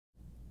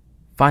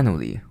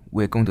Finally,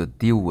 we're going to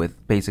deal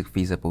with basic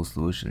feasible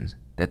solutions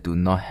that do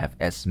not have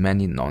as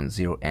many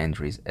non-zero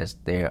entries as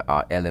there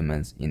are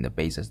elements in the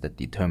basis that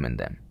determine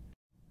them.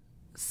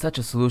 Such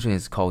a solution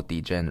is called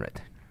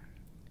degenerate.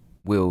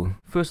 We'll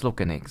first look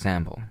at an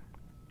example.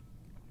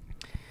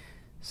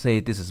 Say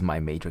this is my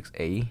matrix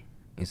A.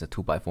 It's a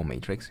 2x4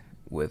 matrix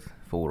with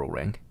 4 row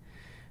rank.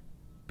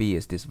 B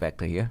is this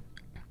vector here.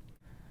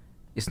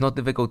 It's not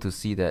difficult to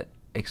see that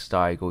x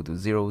star equal to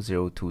 0,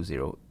 0, 2,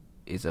 0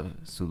 is a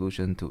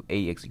solution to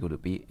Ax equal to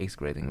B, x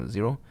greater than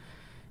 0.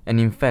 And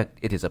in fact,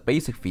 it is a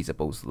basic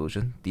feasible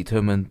solution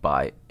determined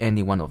by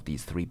any one of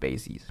these three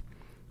bases,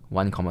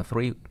 1,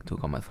 3, 2,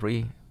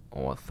 3,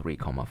 or 3,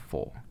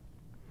 4.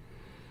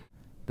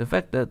 The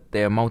fact that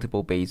there are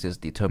multiple bases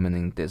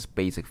determining this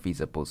basic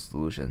feasible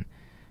solution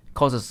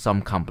causes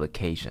some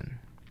complication.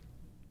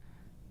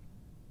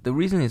 The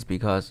reason is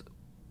because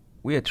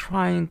we are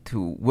trying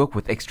to work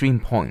with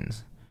extreme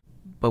points,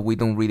 but we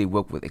don't really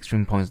work with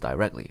extreme points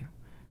directly.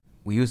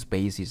 We use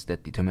bases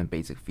that determine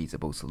basic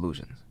feasible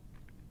solutions.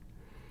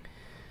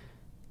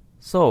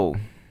 So,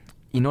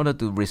 in order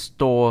to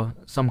restore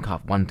some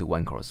kind of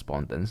one-to-one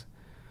correspondence,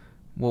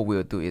 what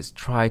we'll do is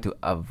try to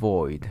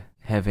avoid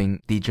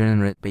having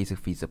degenerate basic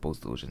feasible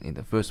solution in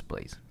the first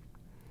place.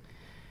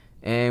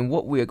 And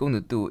what we are going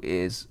to do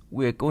is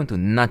we are going to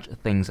nudge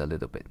things a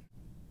little bit.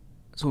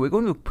 So we're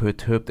going to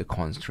perturb the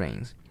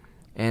constraints.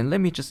 And let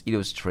me just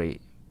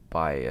illustrate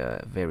by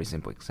a very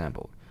simple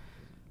example.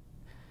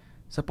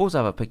 Suppose I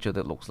have a picture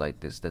that looks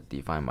like this that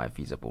defines my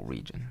feasible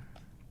region.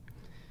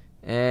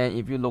 And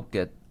if you look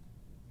at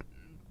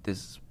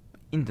this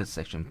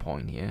intersection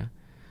point here,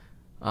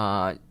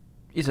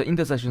 it's an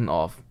intersection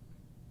of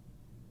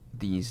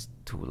these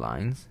two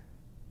lines,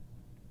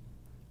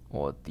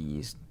 or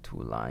these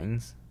two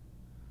lines,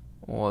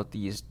 or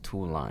these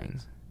two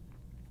lines.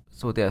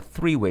 So there are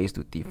three ways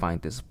to define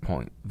this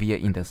point via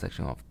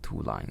intersection of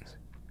two lines.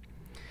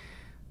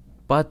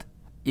 But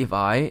if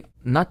I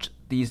nudge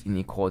these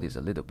inequalities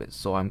a little bit,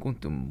 so I'm going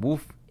to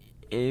move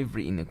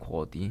every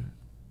inequality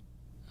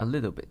a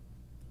little bit,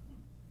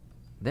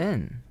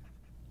 then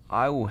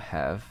I will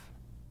have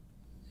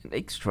an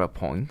extra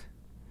point,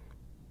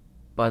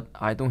 but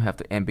I don't have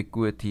the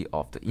ambiguity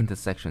of the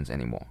intersections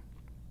anymore.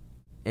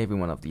 Every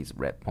one of these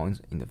red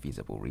points in the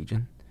feasible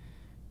region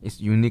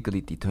is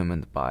uniquely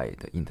determined by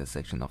the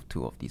intersection of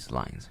two of these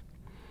lines.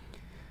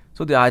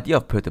 So the idea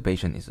of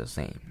perturbation is the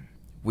same.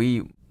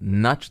 We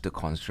nudge the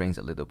constraints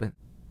a little bit.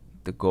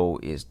 The goal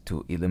is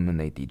to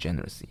eliminate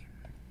degeneracy.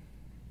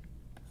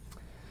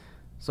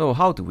 So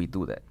how do we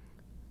do that?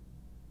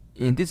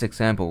 In this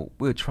example,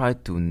 we'll try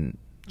to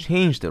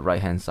change the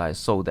right-hand side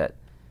so that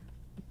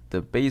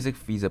the basic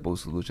feasible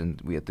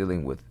solution we are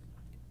dealing with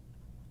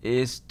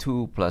is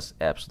 2 plus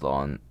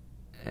epsilon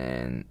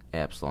and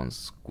epsilon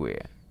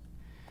squared,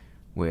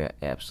 where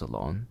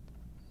epsilon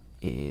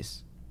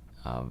is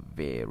a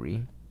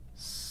very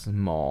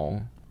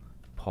small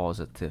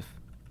positive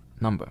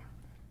number.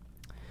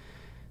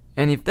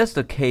 And if that's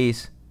the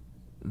case,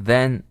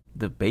 then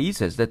the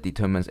basis that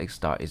determines x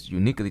star is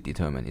uniquely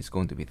determined. It's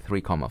going to be 3,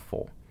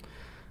 4.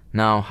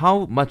 Now,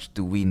 how much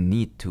do we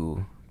need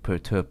to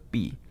perturb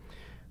B?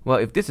 Well,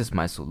 if this is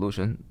my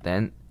solution,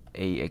 then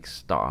Ax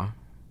star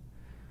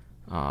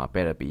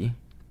better be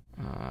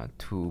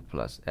 2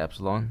 plus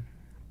epsilon,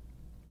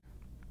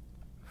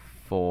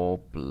 4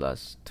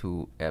 plus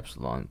 2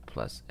 epsilon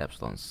plus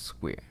epsilon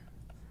squared.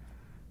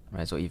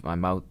 Right? So if I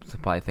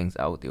multiply things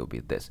out, it will be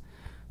this.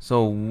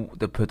 So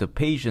the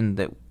perturbation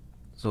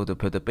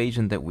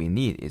that we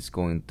need is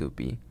going to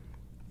be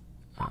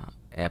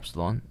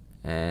epsilon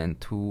and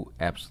 2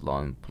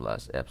 epsilon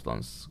plus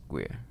epsilon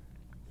squared.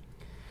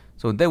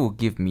 So that will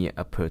give me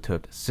a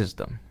perturbed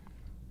system.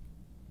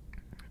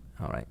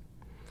 Alright.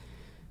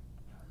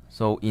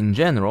 So in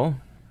general,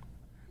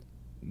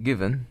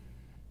 given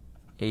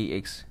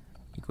Ax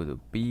equal to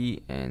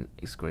B and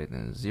x greater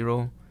than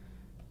 0,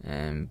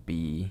 and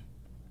B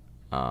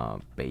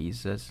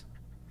basis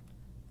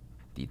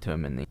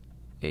determining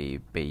a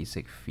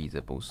basic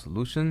feasible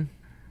solution,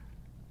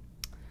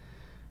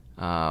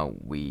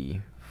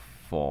 we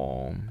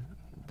form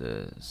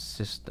the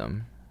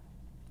system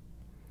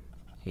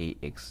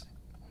Ax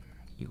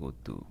equal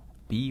to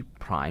B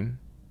prime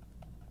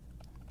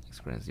x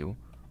greater than 0,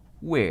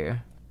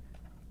 where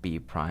B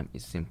prime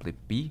is simply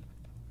B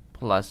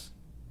plus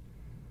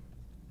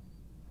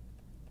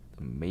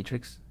the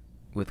matrix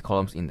with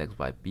columns indexed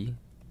by B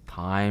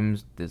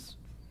times this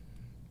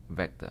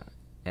vector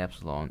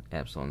epsilon,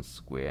 epsilon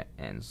squared,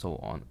 and so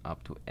on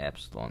up to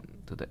epsilon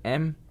to the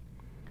m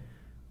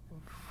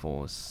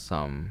for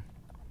some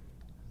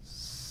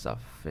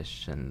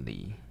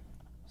sufficiently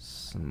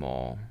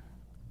small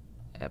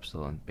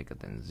epsilon bigger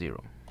than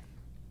 0.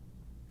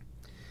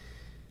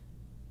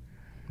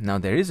 Now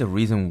there is a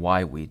reason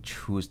why we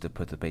choose the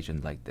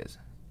perturbation like this.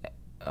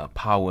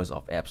 Powers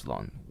of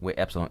epsilon, where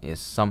epsilon is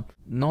some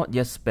not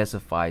yet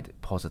specified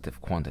positive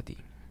quantity.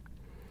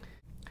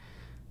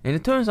 And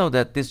it turns out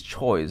that this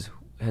choice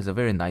has a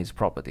very nice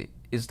property,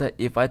 is that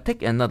if I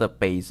take another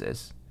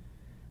basis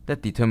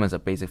that determines a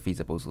basic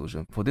feasible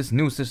solution for this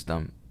new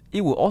system,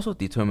 it will also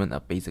determine a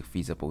basic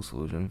feasible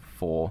solution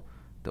for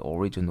the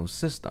original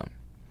system.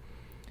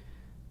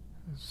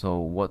 So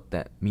what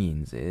that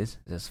means is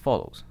as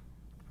follows.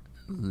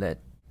 Let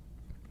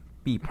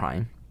B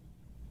prime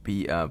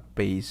be a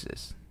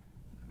basis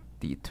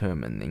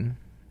determining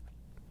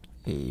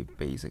a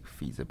basic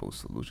feasible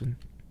solution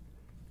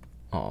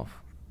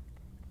of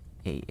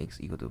AX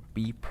equal to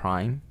B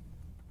prime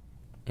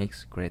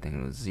x greater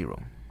than or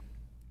 0.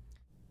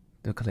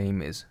 The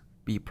claim is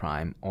B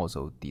prime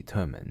also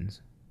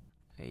determines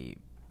a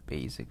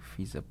basic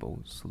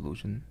feasible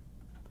solution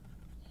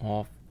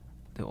of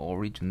the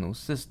original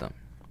system.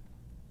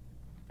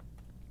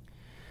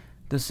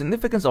 The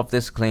significance of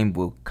this claim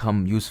will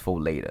come useful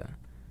later.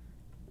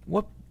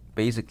 What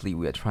basically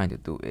we are trying to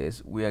do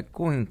is we are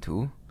going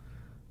to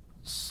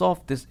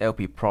solve this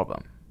LP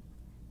problem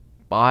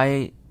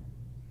by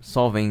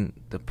solving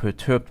the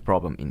perturbed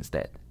problem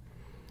instead.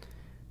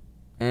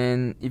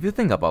 And if you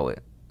think about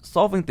it,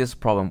 solving this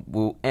problem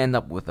will end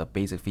up with a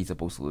basic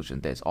feasible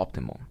solution that is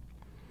optimal.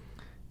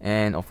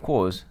 And of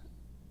course,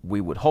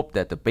 we would hope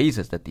that the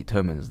basis that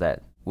determines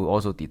that will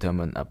also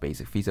determine a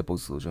basic feasible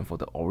solution for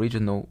the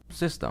original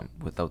system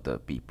without the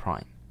B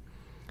prime.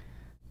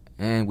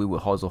 And we will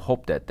also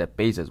hope that that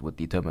basis would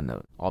determine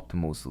the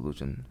optimal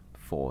solution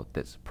for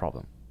this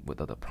problem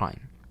without the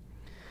prime.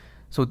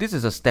 So this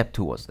is a step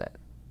towards that.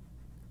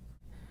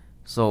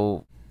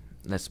 So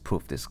let's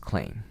prove this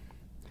claim.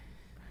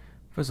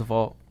 First of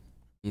all,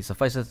 it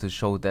suffices to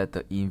show that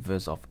the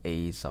inverse of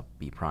A sub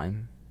B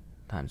prime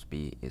times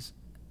B is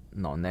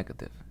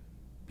non-negative,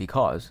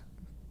 because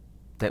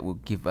that will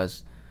give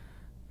us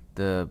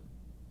the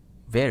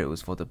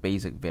values for the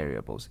basic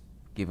variables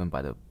given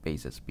by the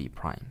basis B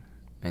prime.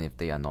 And if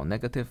they are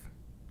non-negative,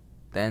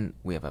 then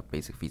we have a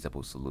basic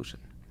feasible solution.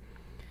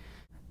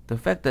 The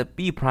fact that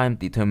B prime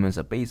determines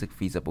a basic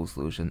feasible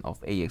solution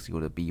of AX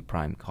equal to B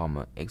prime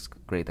comma x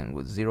greater than or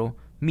equal to 0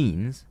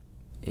 means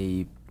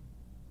A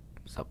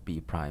sub B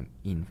prime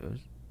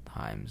inverse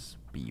times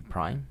B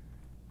prime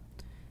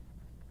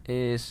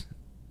is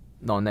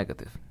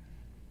non-negative.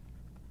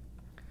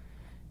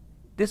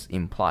 This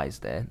implies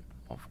that,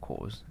 of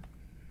course,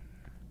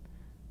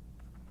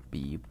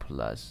 B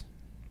plus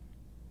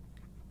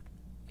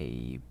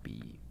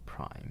AB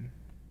prime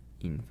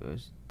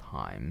inverse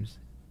times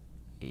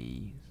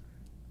A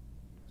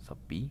sub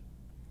B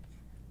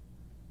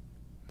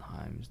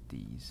times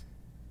these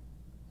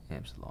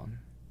epsilon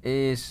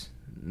is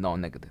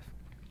non-negative.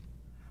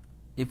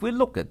 If we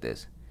look at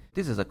this,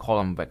 this is a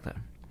column vector,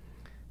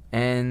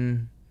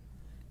 and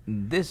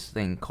this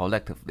thing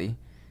collectively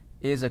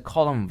is a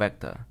column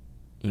vector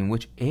in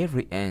which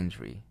every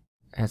entry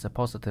has a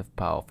positive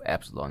power of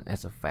epsilon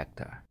as a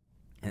factor.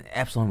 And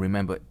epsilon,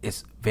 remember,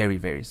 is very,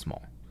 very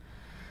small.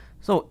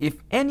 So if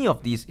any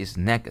of these is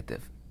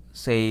negative,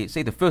 say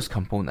the first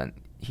component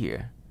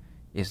here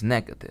is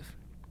negative,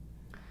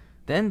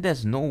 then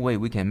there's no way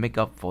we can make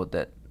up for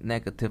that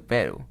negative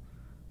value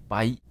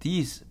by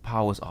these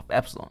powers of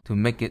epsilon to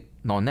make it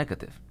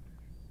non-negative,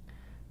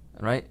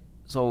 right?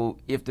 So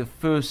if the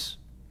first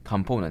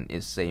component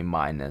is, say,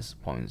 minus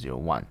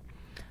 0.01,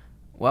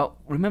 well,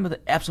 remember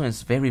that epsilon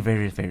is very,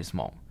 very, very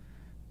small.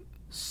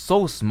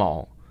 So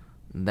small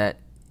that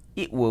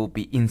it will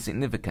be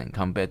insignificant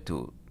compared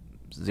to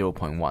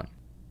 0.1.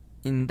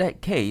 In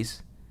that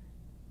case,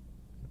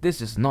 this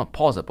is not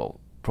possible,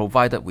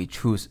 provided we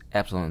choose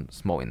epsilon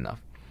small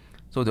enough.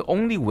 So the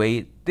only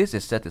way this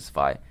is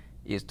satisfied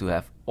is to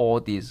have all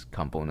these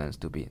components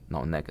to be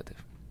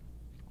non-negative.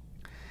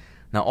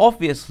 Now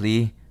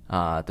obviously,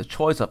 the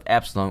choice of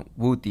epsilon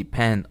will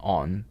depend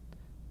on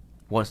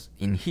what's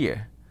in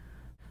here.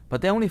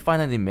 But there are only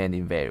finitely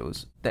many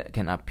values that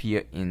can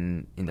appear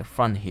in the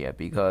front here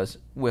because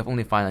we have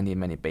only finitely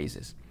many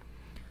bases.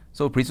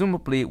 So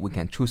presumably we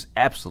can choose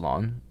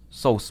epsilon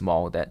so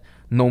small that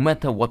no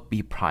matter what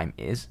B prime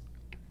is,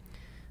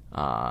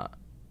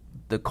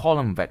 the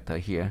column vector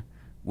here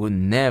will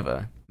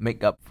never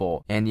make up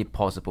for any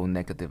possible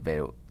negative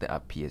value that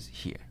appears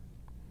here.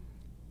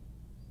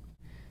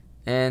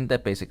 And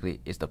that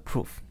basically is the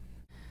proof.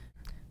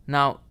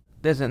 Now,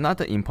 there's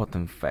another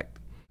important fact.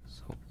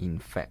 So in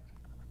fact,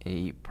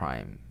 A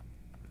prime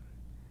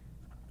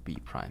B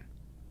prime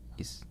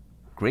is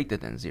greater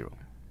than 0.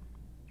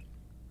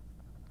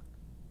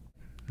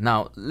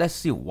 Now, let's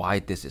see why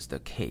this is the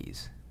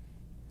case.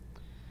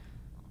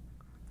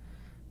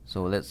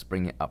 So let's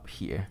bring it up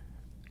here.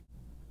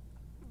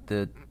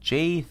 The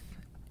jth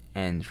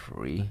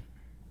entry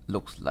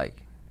looks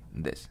like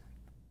this.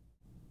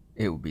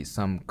 It will be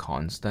some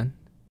constant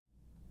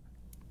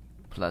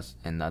plus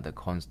another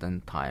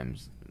constant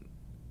times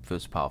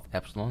first power of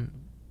epsilon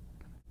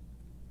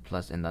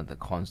plus another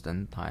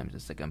constant times the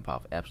second power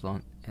of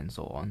epsilon, and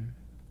so on.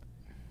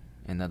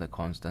 Another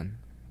constant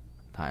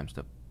times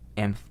the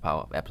nth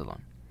power of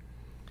epsilon.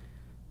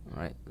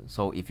 Alright,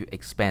 so if you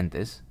expand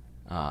this,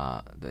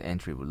 the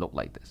entry will look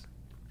like this.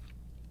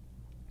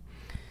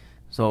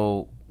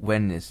 So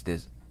when is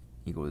this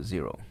equal to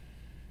 0?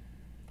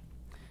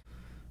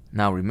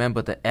 Now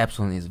remember that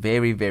epsilon is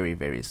very, very,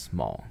 very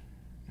small.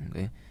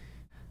 Okay.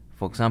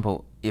 For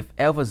example, if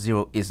alpha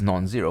 0 is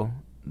non-zero,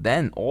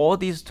 then all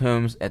these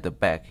terms at the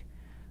back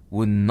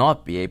would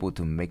not be able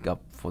to make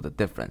up for the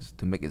difference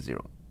to make it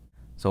 0.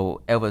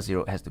 So alpha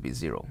 0 has to be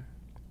 0.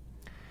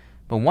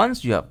 But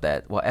once you have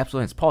that, well,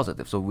 epsilon is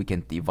positive, so we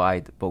can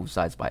divide both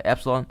sides by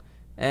epsilon,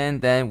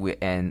 and then we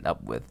end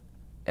up with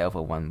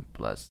alpha 1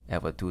 plus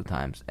alpha 2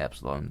 times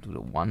epsilon to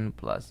the 1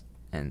 plus,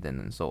 and then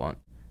and so on,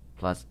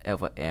 plus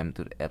alpha m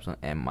to the epsilon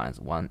m minus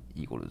 1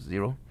 equal to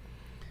 0.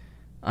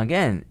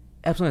 Again,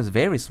 epsilon is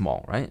very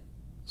small, right?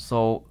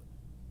 So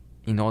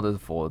in order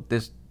for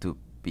this to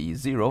be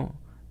 0,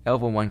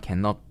 alpha 1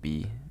 cannot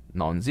be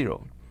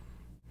non-zero,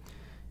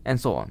 and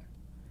so on.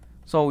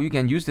 So you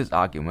can use this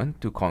argument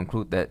to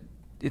conclude that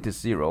it is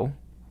 0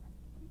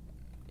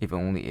 if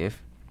and only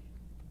if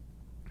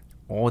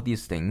all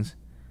these things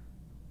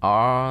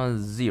are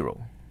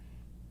 0.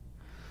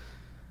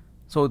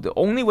 So the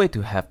only way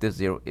to have this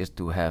 0 is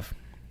to have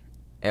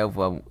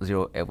alpha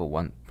 0, alpha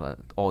 1 plus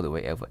all the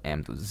way alpha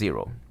m to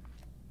 0.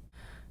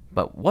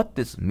 But what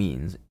this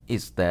means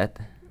is that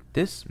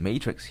this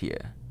matrix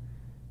here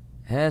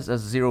has a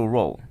 0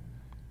 row.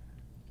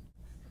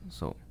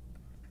 So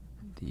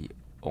the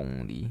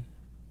only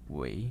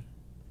way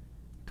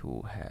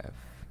to have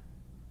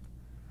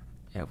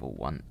alpha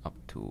 1 up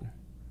to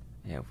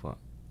alpha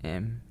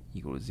m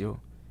equals 0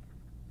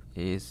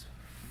 is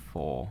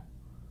for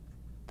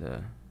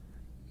the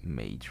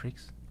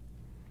matrix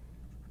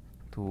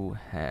to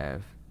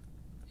have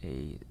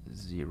a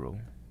 0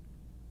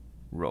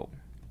 row.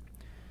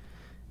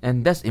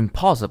 And that's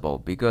impossible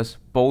because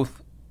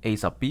both a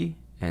sub b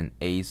and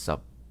a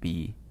sub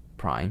b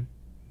prime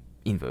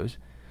inverse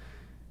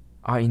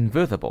are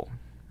invertible.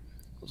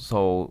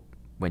 So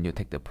when you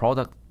take the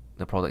product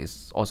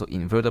is also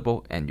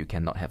invertible and you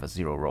cannot have a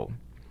 0 row.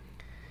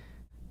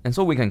 And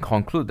so we can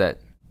conclude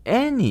that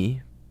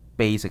any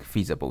basic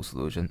feasible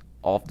solution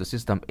of the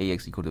system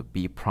ax equal to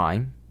b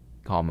prime,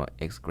 comma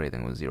x greater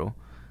than or 0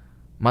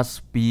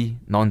 must be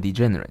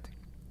non-degenerate.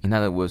 In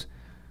other words,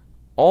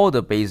 all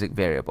the basic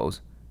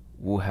variables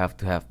will have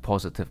to have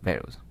positive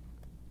values.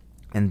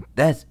 And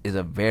that is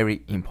a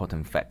very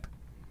important fact.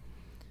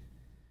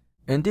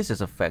 And this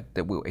is a fact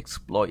that we'll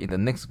explore in the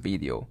next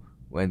video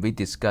when we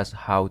discuss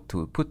how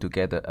to put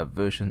together a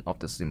version of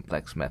the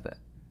simplex method.